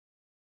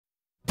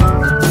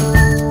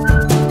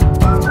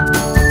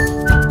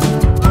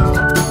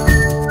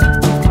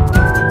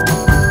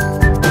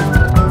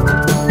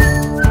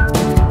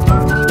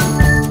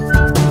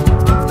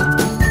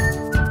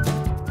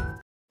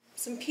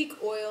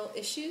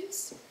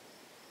issues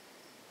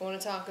I want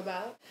to talk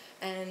about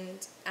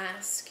and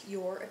ask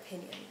your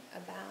opinion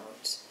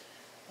about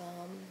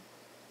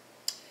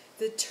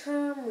the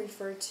term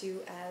referred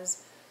to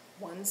as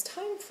one's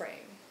time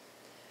frame.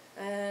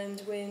 And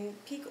when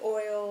peak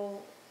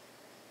oil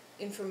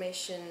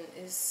information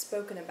is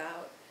spoken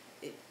about,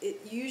 it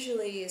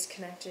usually is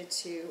connected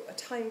to a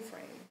time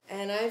frame.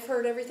 And I've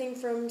heard everything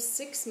from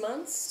 6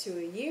 months to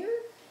a year,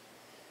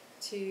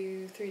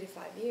 to 3 to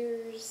 5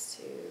 years,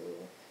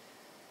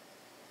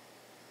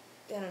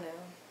 to, I don't know,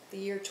 the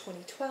year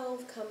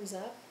 2012 comes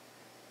up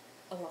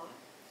a lot.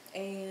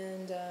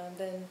 And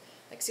then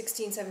like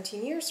 16,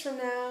 17 years from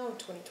now,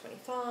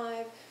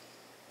 2025,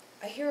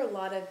 I hear a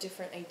lot of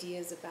different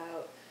ideas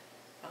about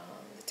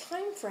the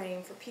time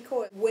frame for peak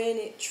oil, when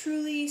it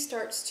truly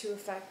starts to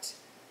affect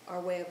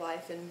our way of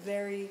life in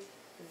very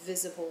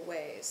visible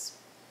ways.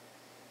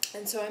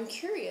 And so I'm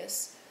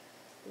curious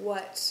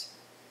what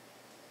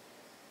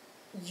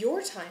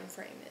your time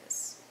frame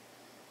is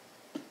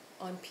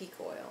on peak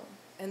oil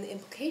and the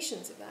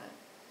implications of that.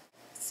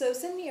 So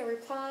send me a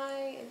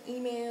reply, an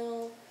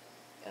email,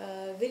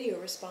 a video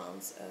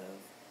response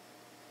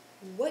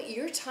of what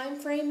your time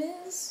frame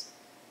is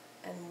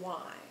and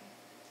why.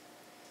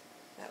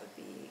 That would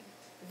be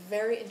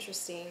very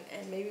interesting,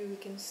 and maybe we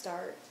can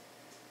start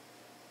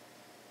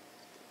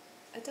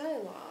a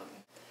dialogue.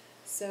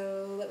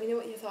 So let me know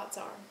what your thoughts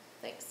are.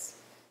 Thanks.